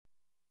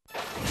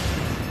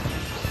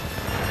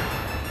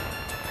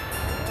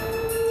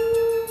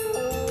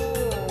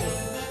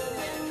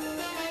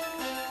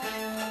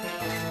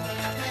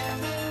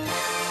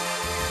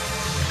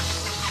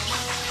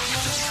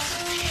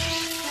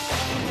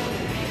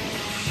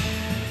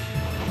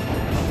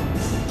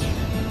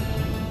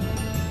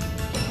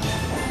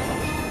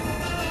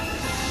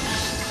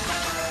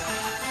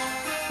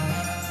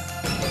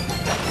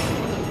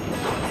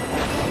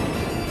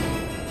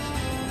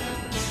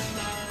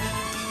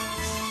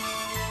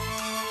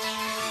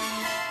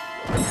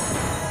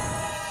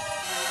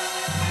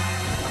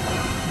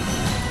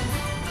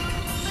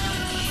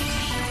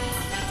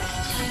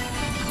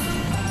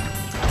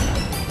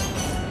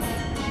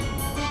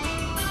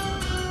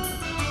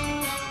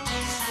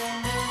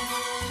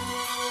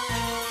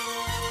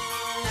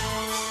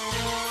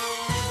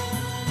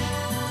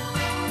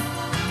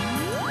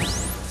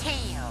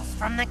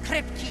the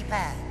Crypt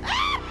Keeper.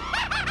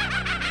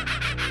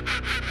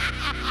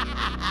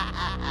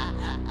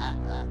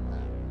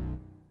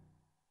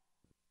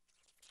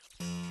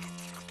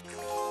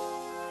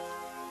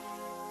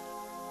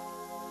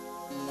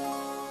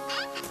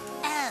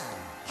 Oh,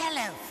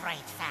 hello, Fright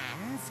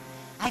fans.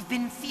 I've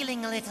been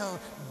feeling a little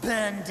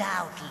burned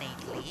out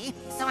lately,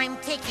 so I'm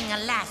taking a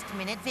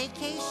last-minute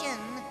vacation.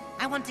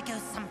 I want to go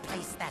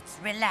someplace that's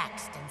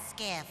relaxed and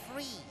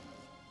scare-free.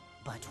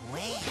 But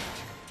where?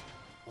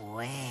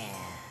 Where?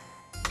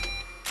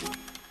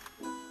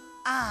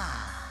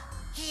 Ah,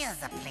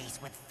 here's a place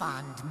with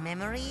fond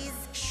memories.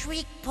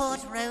 Shreveport,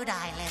 Rhode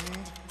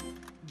Island.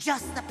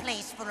 Just the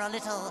place for a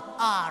little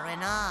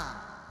R&R.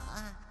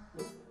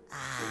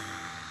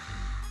 Ah,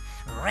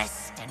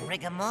 rest and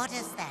rigor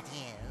mortis, that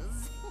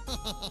is.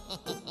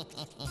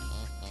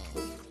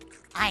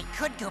 I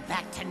could go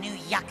back to New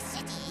York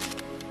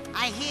City.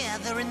 I hear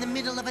they're in the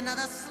middle of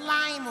another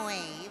slime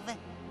wave.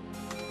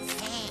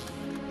 Say,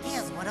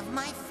 here's one of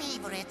my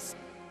favorites.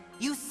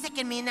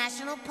 Yosemite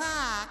National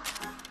Park.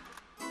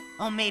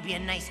 Or maybe a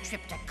nice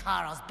trip to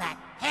Carlsbad.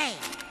 Hey!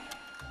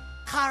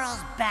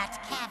 Carlsbad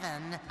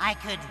Cavern. I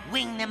could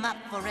wing them up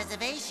for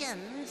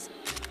reservations.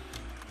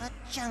 A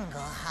jungle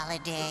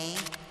holiday.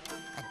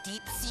 A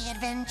deep-sea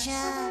adventure?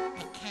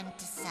 I can't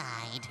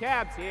decide.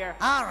 Cab's here.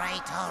 All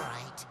right, all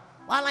right.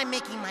 While I'm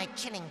making my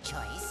chilling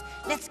choice,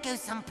 let's go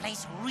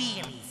someplace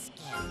really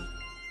scary.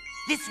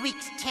 This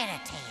week's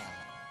Terror Tale.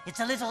 It's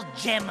a little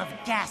gem of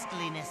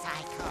ghastliness,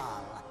 I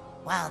call.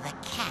 While the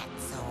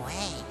cat's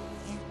away.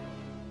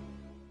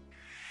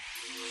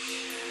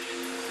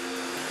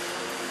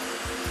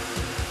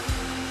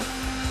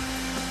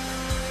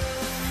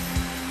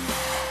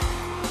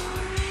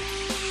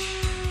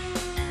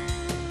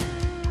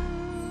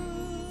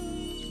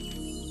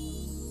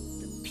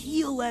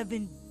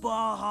 P11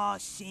 Baja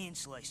Sand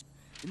Slicer,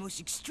 the most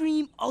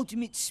extreme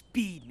ultimate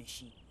speed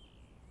machine.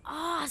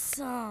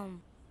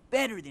 Awesome!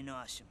 Better than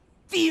awesome.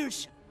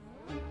 Fearsome.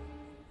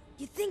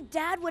 You think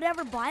Dad would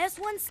ever buy us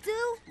one, Stu?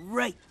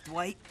 Right,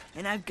 Dwight.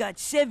 And I've got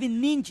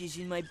 7 ninjas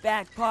in my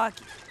back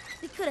pocket.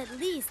 We could at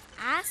least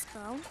ask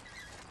him.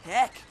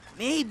 Heck,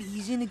 maybe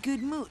he's in a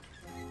good mood.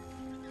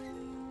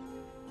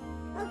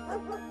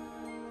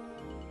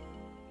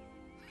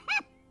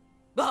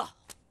 Oh.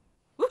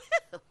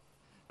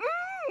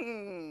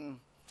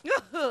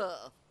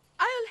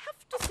 I'll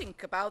have to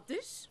think about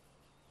this.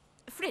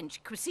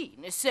 French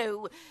cuisine is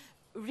so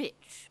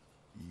rich.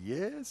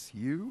 Yes,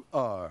 you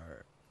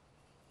are.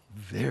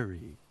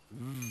 Very,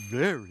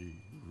 very.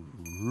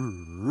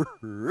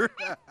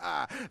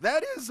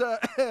 That is,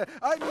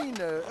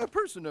 a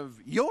person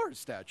of your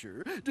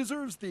stature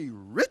deserves the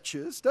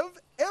richest of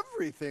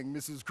everything,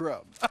 Mrs.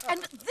 Crumb.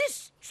 And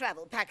this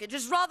travel package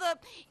is rather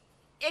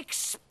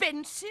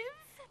expensive.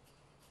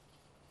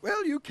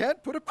 Well, you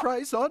can't put a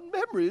price on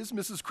memories,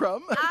 Mrs.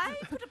 Crumb. I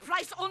put a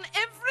price on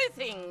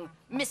everything,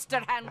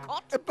 Mr.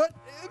 Hancock. But,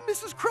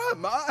 Mrs.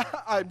 Crumb,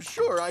 I'm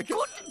sure I can...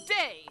 Good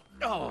day.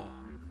 Oh.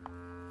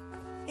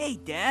 Hey,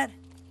 Dad.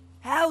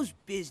 How's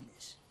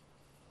business?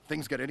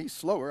 Things get any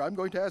slower, I'm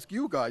going to ask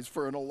you guys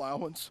for an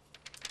allowance.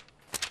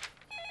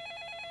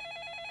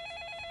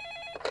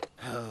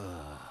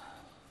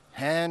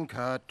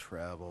 Hancock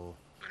Travel.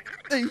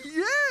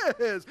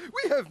 Yes!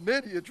 We have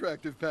many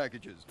attractive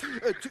packages.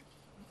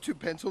 To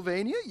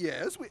Pennsylvania,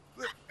 yes.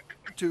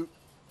 To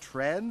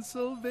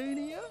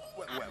Transylvania?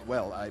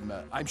 Well,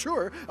 I'm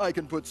sure I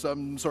can put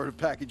some sort of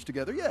package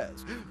together,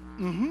 yes.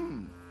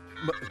 Mm-hmm.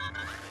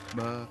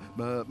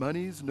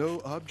 Money's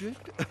no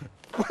object?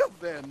 Well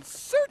then,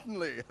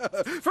 certainly.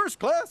 First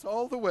class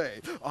all the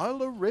way.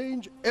 I'll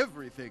arrange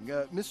everything.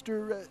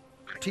 Mr.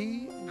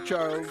 T.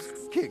 Charles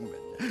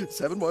Kingman,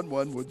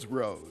 711 Woods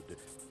Road.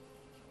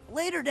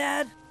 Later,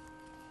 Dad.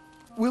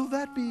 Will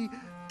that be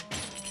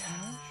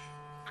cash?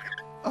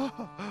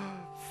 Oh,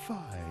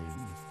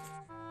 fine.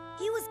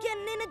 He was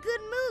getting in a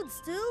good mood,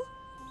 Stu.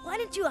 Why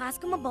didn't you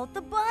ask him about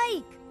the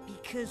bike?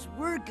 Because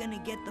we're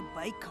gonna get the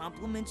bike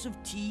compliments of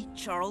T.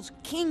 Charles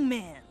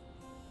Kingman.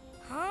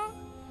 Huh?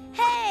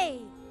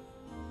 Hey!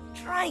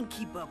 Try and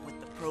keep up with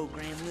the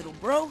program, little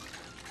bro.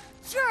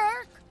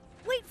 Jerk!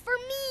 Wait for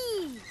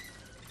me!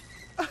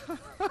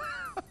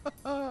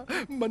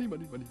 Money, money,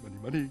 money, money,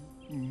 money.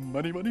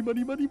 Money, money,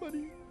 money, money,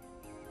 money.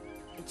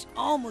 It's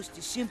almost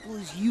as simple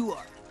as you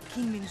are.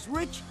 Kingman's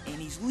rich and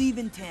he's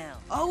leaving town.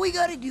 All we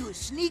gotta do is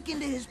sneak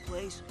into his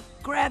place,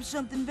 grab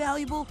something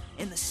valuable,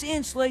 and the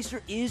sand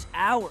slicer is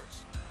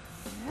ours.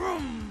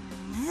 Vroom,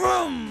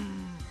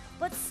 vroom.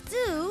 But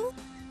Stu...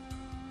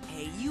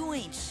 Hey, you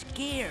ain't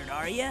scared,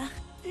 are ya?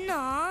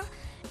 Nah,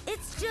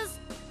 it's just,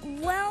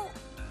 well,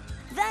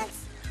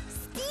 that's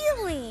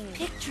stealing.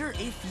 Picture,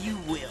 if you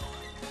will,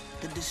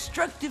 the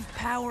destructive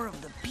power of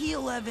the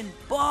P11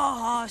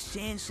 Baja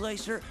Sand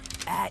Slicer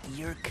at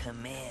your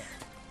command.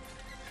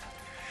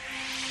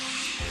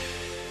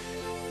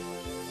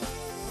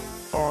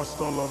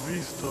 Hasta la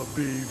vista,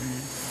 baby.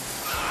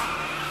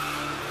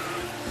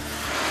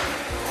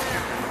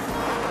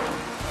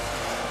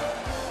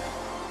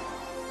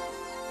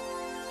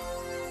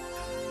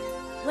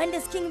 When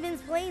does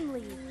Kingman's plane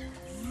leave?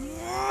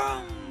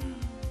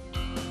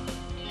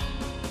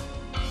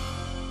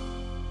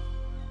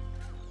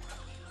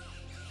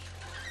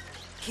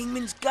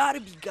 Kingman's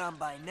gotta be gone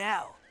by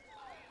now.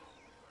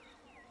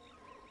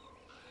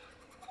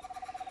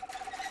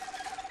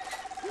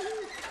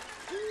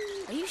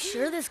 Are you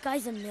sure this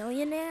guy's a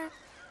millionaire?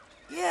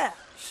 Yeah,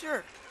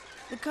 sure.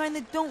 The kind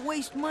that don't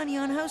waste money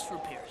on house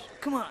repairs.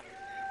 Come on.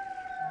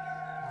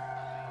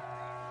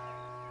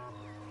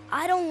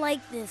 I don't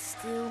like this,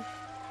 Stu.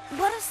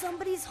 What if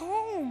somebody's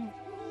home?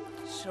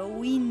 So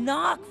we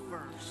knock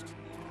first.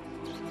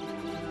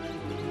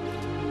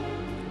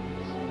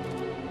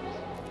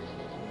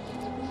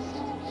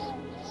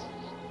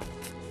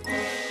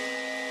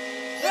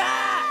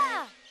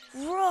 Ah!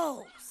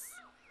 Gross.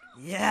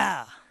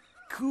 Yeah,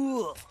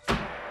 cool.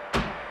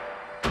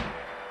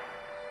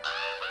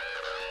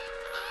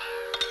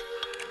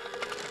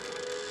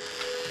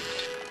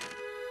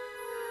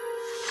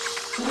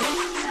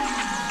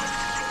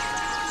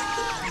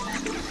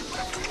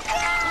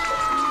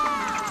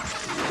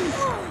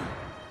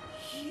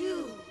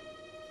 Phew.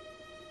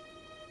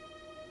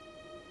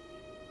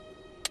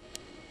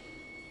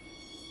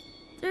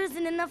 There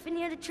isn't enough in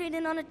here to trade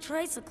in on a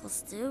tricycle,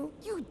 Stu.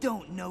 You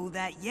don't know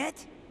that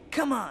yet.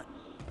 Come on.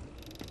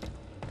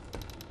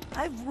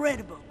 I've read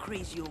about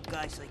crazy old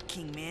guys like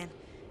Kingman.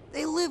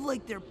 They live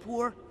like they're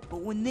poor,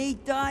 but when they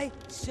die,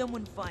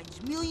 someone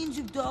finds millions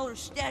of dollars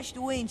stashed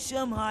away in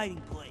some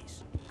hiding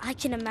place. I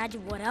can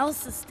imagine what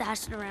else is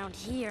stashed around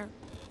here.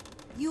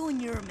 You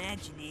and your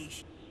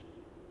imagination.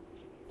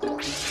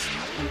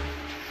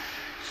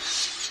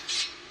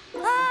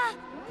 Ah!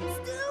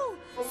 Stu!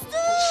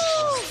 Stu!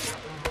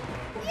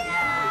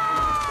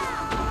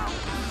 Yeah!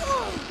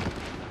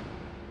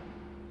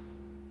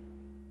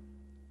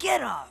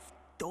 Get off,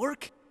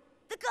 dork.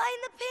 The guy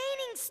in the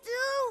painting,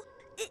 Stu!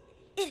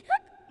 It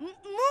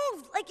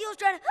moved like he was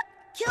trying to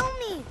kill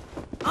me.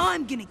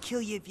 I'm gonna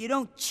kill you if you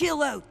don't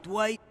chill out,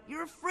 Dwight.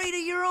 You're afraid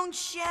of your own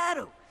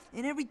shadow.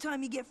 And every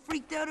time you get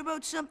freaked out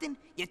about something,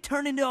 you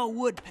turn into a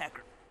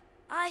woodpecker.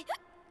 I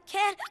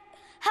can't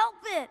help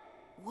it.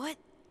 What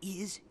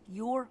is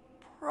your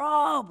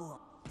problem?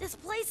 This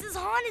place is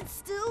haunted,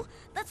 Stu.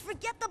 Let's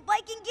forget the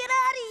bike and get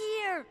out of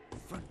here.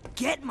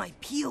 Forget my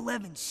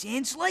P11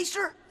 sand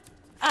slicer?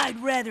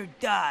 I'd rather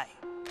die.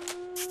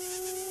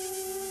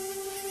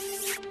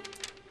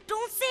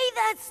 Don't say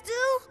that,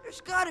 Stu.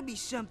 There's gotta be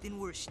something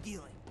worth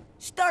stealing.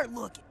 Start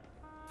looking.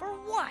 For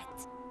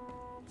what?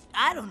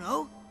 I don't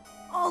know.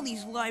 All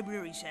these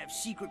libraries have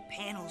secret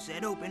panels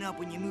that open up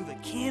when you move a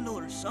candle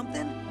or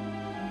something.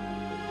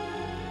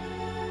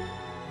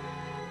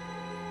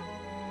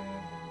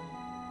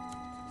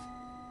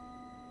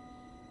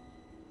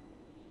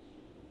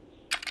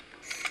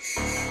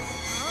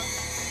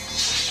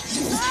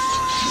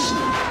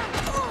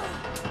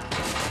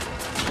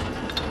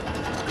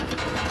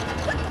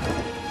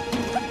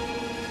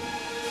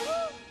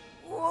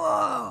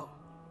 Whoa!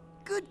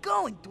 Good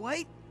going,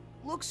 Dwight.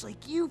 Looks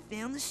like you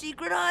found the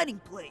secret hiding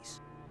place.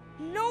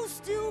 No,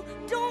 Stu,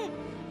 don't.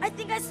 I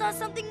think I saw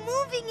something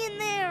moving in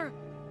there.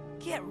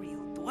 Get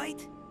real,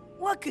 Dwight.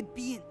 What could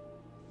be in...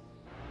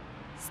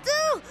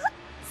 Stu!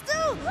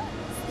 Stu!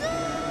 Stu!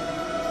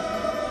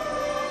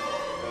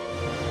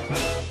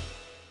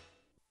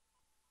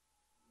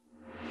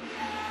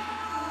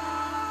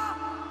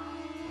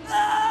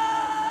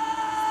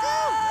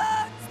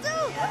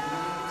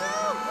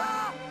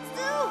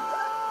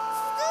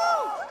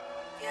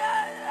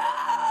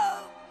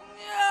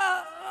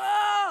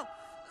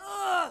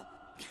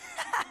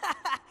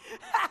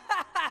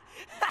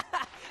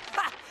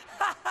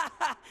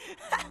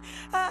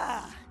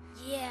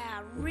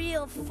 Yeah,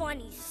 real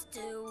funny,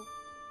 Stu.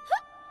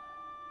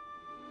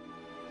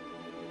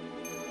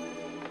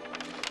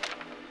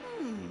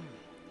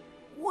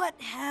 What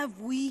have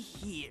we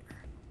here?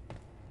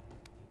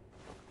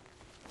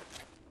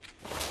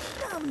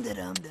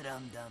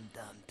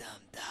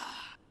 Dum-da-dum-da-dum-dum-dum-dum-da.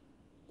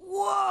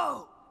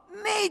 Whoa!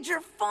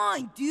 Major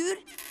find, dude!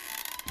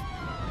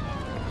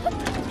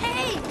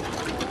 Hey!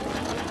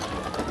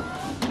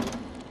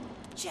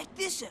 Check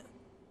this out.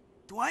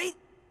 Dwight?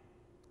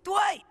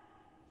 Dwight!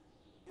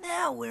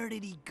 Now where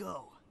did he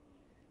go?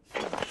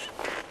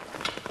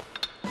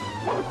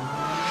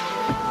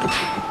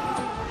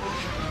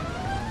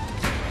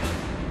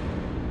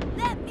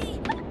 Let me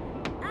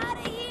out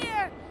of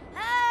here!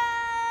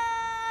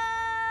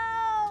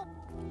 Help!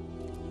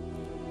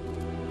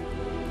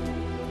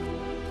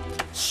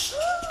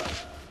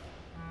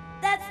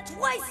 That's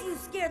twice you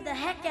scared the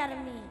heck out of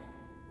me.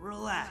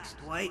 Relax,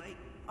 Dwight.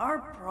 Our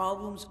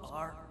problems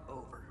are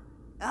over.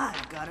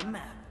 I've got a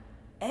map.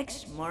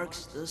 X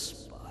marks the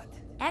spot.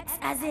 X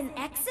as in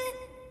exit?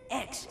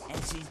 X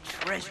as in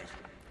treasure.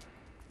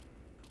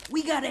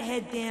 We gotta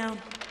head down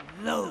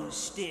those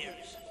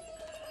stairs.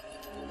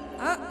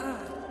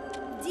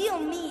 Deal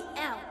me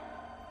out.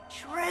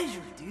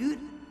 Treasure, dude.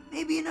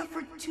 Maybe enough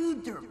for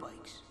 2 dirt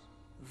bikes.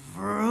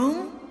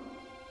 Vroom?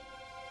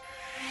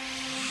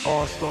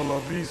 Hasta la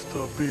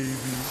vista, baby.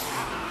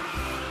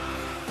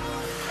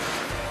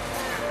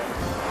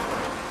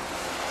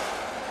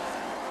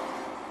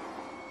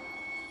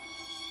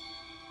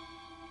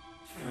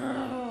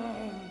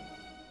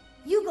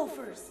 You go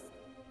first.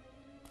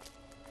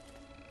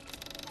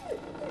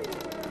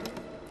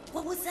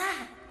 was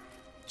that?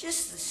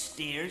 Just the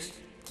stairs,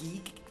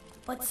 geek.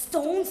 But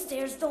stone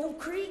stairs don't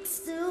creak,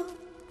 Stu.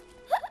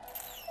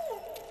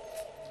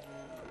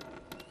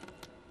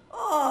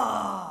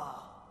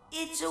 Oh,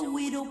 it's a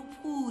Widow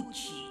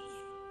Poochie.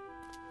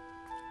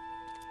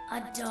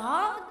 A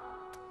dog?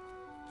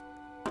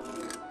 A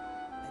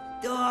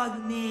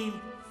dog named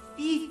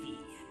Fifi.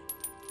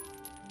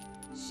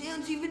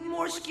 Sounds even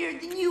more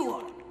scared than you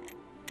are.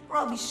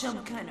 Probably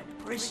some kind of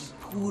prissy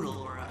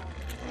poodle or a...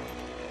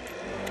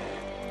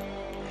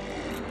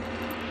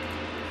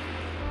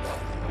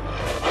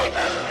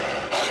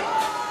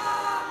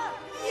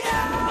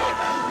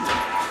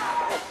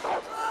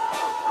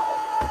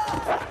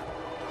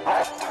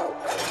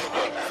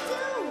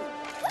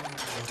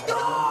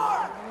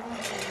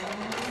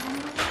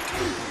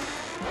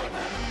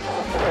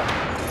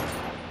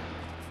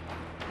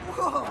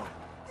 Whoa,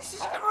 this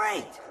is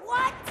great!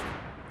 What?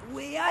 The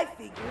way I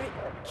figure it,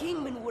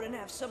 Kingman wouldn't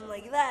have something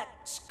like that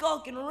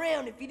skulking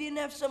around if he didn't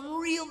have something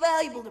real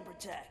valuable to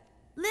protect.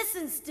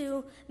 Listen,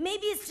 Stu,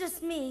 maybe it's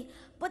just me,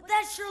 but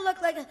that sure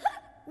looked like a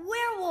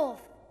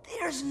werewolf.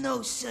 There's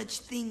no such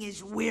thing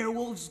as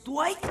werewolves,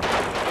 Dwight.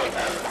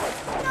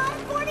 Not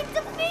according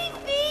to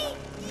Fifi!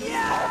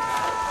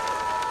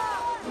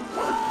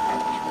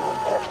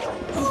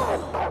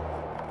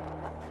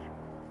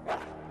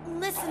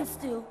 Listen,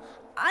 Stu,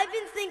 I've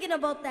been thinking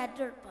about that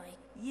dirt bike.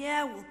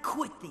 Yeah, well,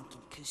 quit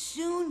thinking, 'cause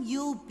soon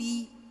you'll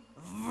be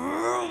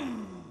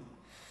vroom.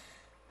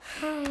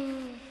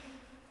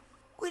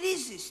 What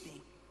is this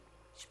thing?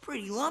 It's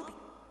pretty lumpy.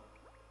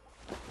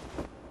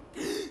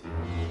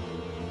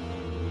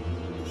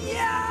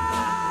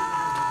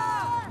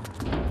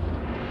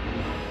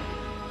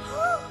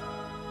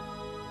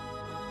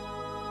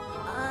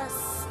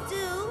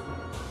 Stu?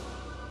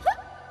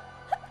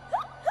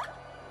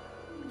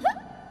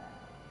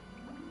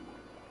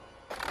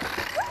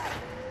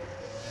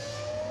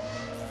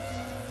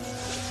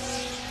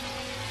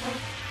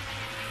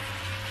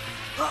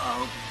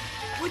 Uh-oh.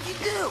 What'd you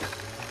do?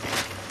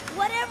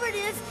 Whatever it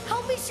is,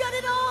 help me shut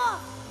it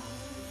off!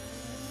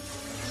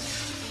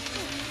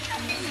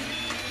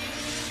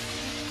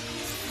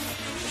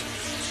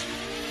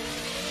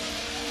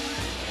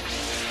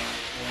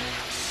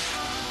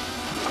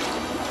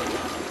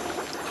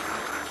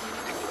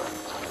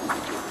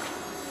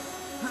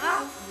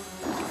 Huh?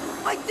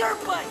 My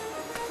dirt bike!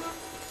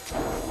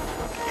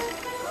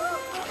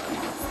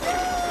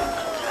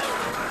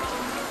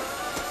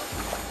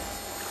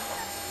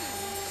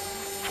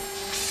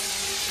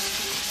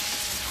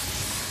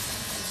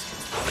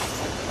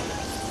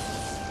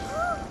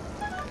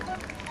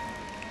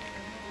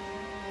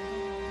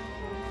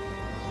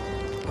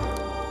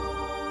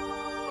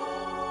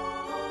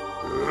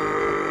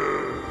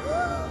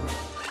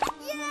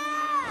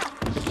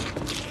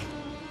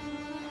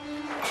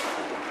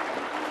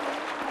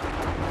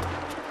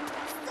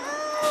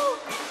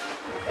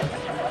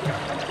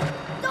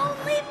 Don't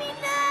leave me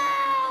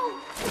now!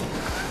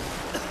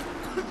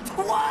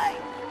 Why?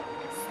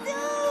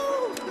 Stu!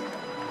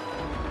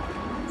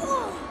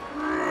 Oh.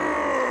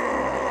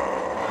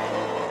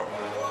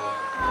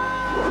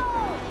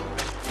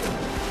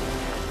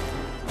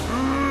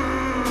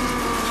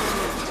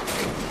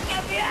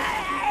 Get me out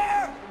of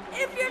here!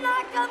 If you're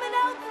not coming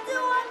out, Stu,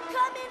 I'm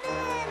coming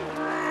in!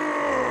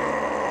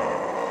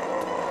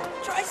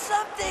 Try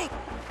something!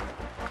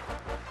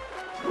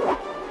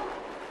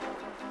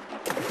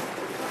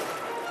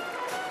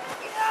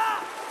 Yeah!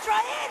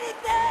 Try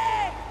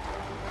anything!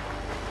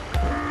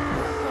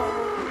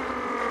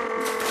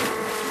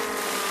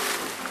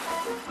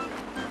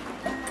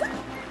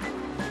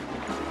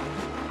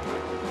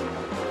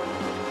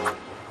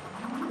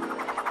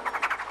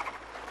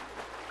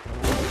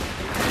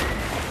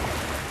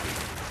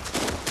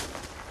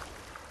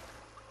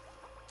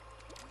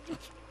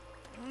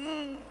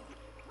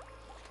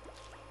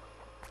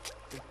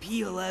 The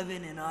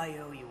P11 and I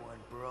owe you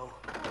one, bro.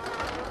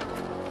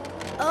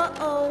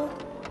 Uh-oh.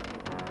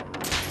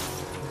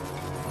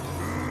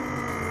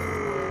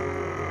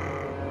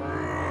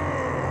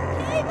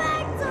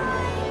 Payback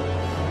time!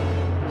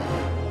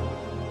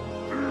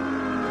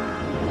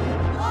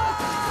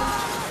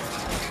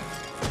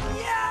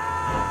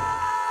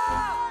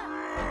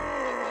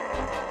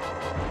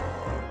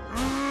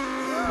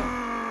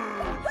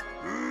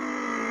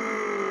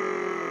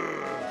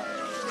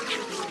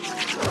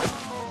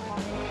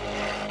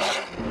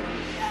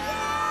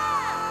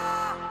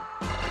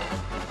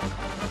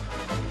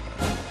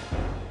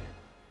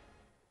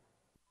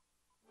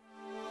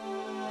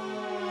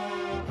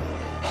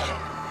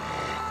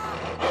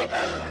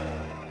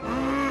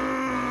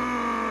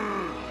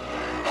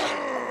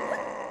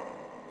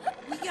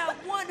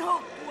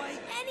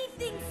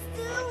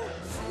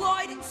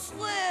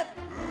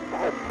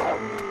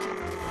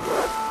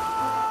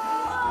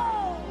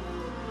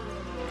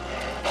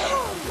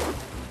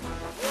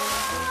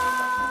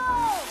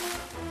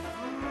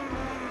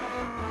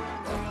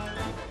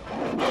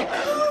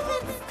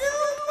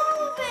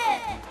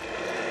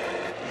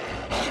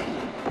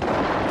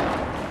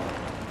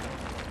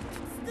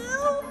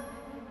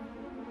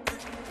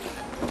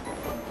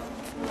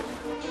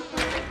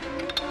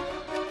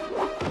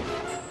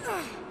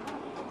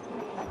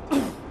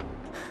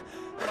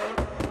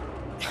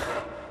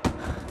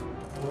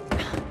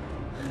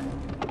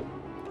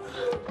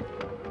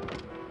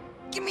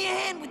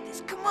 hand with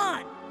this. Come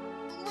on.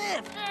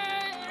 Lift.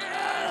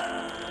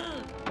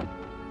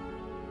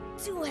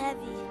 Too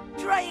heavy.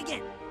 Try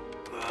again.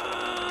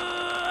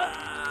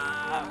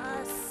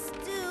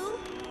 Stu?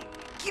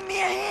 Give me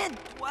a hand,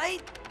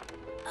 Dwight.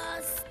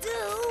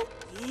 Stu?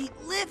 You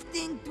ain't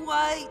lifting,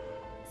 Dwight.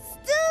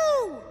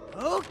 Stu!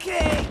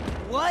 Okay,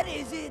 what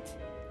is it?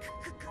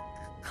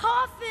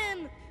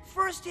 Coffin!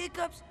 First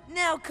hiccups,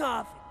 now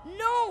coughing.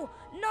 No,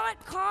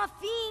 not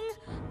coughing.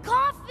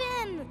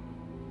 Coffin!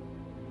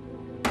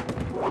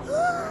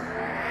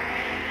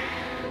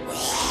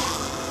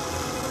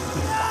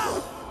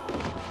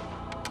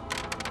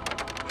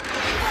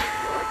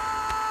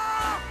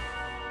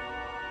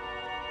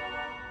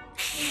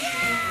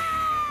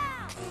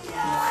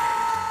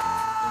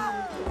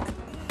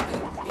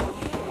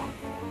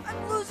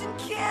 I'm losing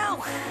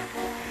count.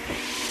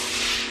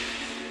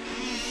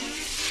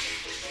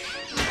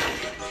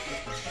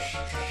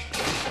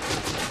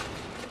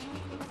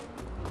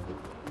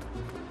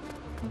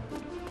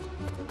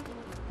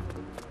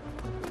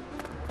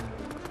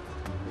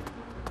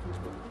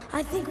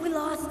 I think we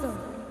lost him.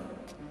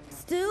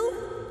 Stu?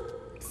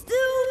 Stu!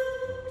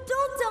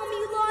 Don't tell me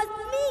you lost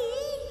me!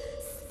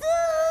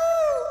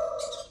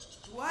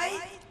 Stu!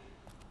 Dwight?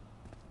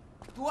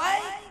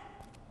 Dwight?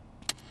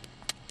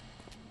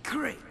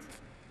 Great.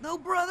 No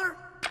brother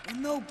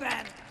and no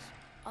batteries.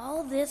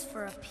 All this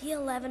for a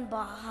P11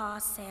 Baja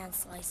Sand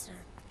Slicer.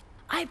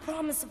 I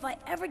promise if I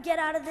ever get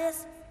out of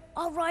this,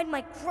 I'll ride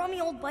my crummy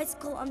old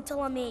bicycle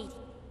until I'm 80.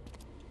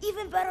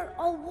 Even better,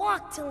 I'll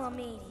walk till I'm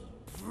 80.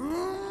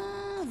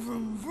 Vroom,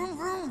 vroom, vroom,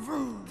 vroom,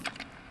 vroom.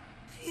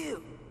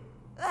 Phew,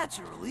 that's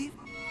a relief.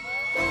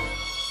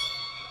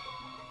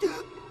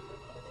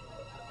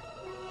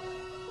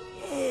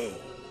 Hey,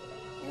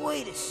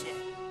 wait a sec.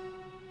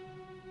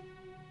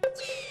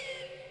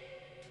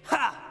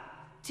 Ha!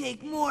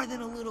 Take more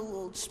than a little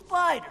old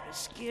spider to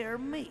scare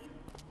me.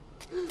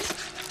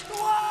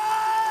 What?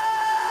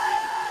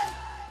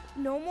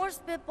 No more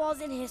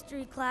spitballs in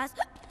history class.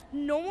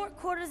 No more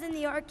quarters in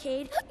the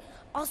arcade.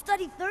 I'll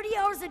study 30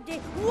 hours a day.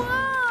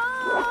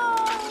 Whoa!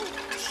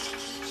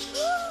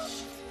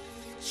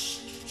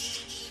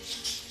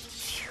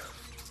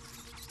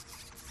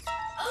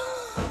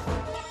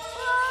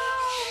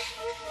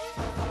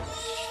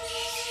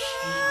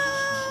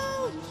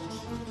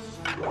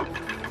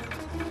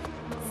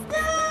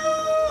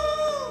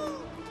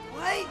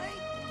 Wait,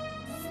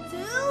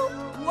 Stu?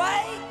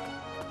 wait,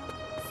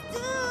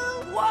 Stu?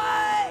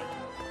 wait!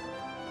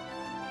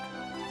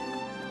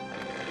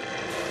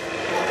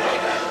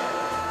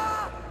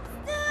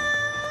 Stu!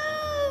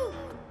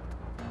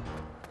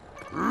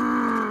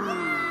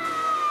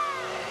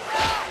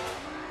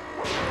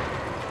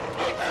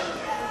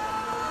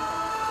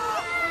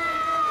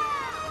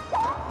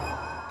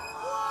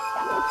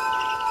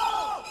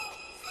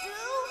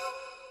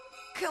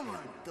 Come on,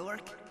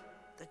 dork.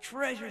 The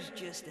treasure's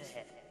just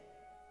ahead.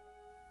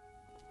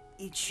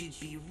 It should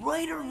be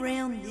right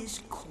around this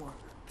corner.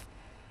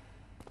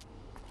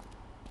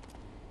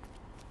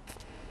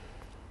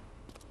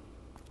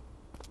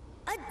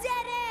 A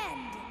dead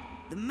end!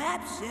 The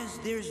map says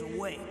there's a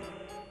way.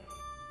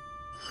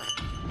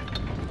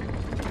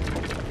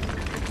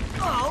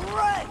 All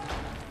right!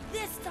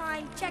 This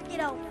time, check it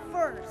out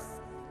first.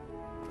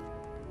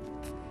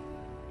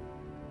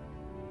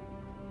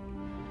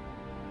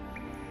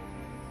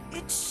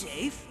 It's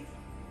safe.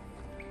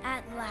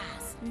 At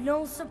last,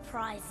 no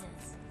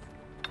surprises.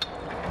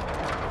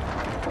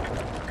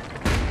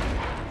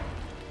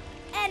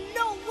 And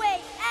no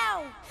way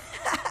out!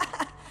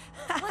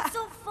 What's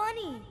so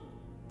funny?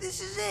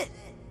 This is it.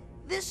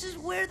 This is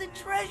where the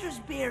treasure's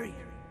buried.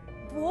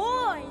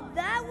 Boy,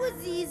 that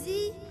was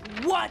easy.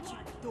 Watch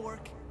it,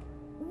 dork.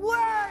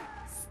 We're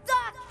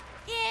stuck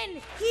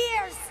in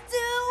here,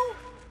 Stu!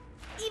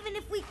 Even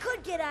if we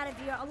could get out of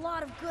here, a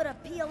lot of good a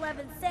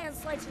P11 Sand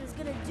Slicer is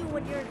gonna do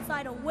when you're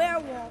inside a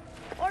werewolf.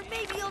 Or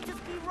maybe you'll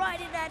just be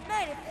riding at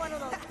night if one of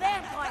those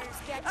vampires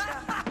get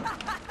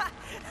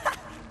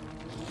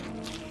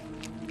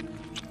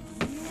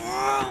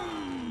Vroom.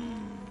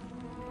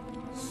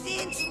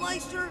 Sand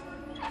Slicer,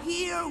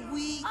 here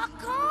we... A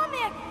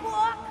comic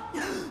book?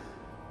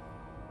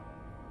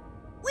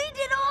 We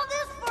did all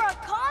this for a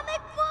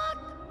comic book?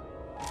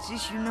 It's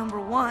issue number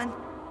 1.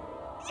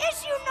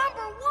 Issue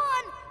number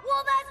 1?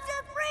 Well, that's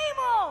just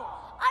primo!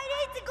 I'd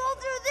hate to go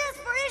through this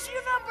for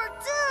issue number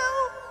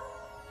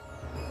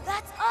 2!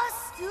 That's us,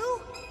 Stu!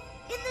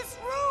 In this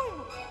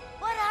room!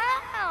 But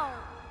how?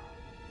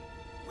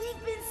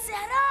 We've been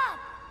set up!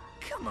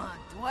 Come on,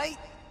 Dwight.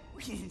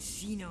 We didn't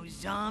see no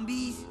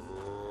zombies.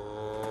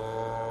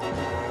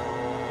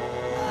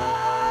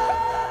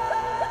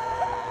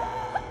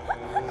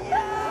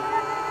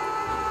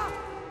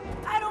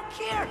 I don't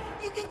care.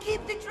 You can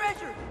keep the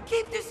treasure.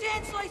 Keep the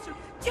Sand Slicer.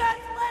 Just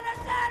let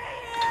us out of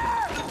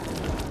here!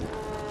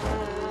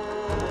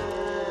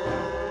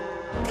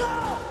 Go!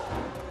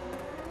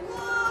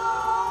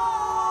 Whoa!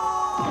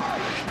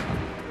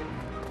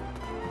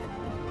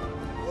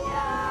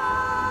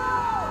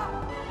 Yeah!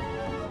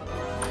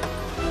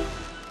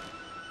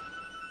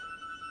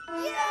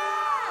 Yeah!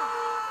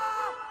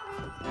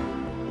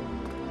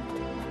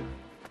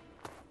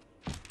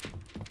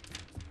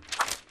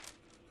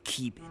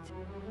 keep it.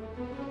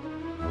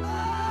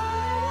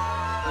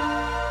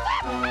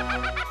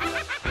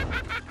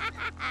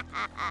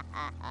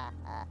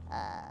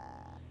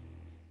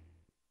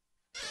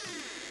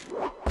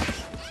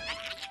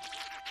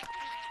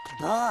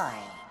 Boy,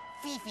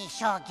 Fifi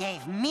sure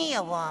gave me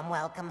a warm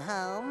welcome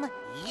home.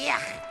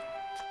 Yuck!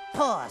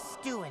 Poor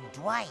Stu and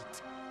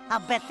Dwight. I'll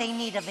bet they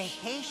need a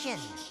vacation.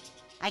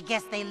 I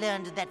guess they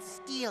learned that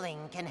stealing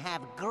can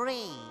have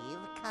grave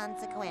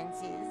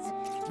consequences.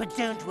 But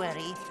don't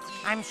worry,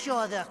 I'm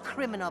sure their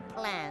criminal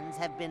plans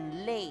have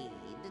been laid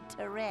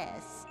to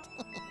rest.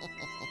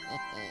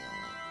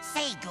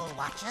 Say, Ghoul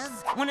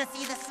Watchers, wanna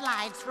see the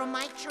slides from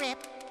my trip?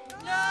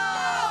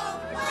 No!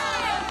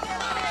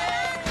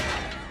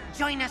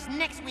 Join us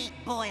next week,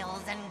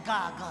 boils and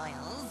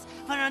gargoyles,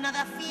 for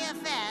another Fear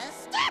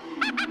Fest.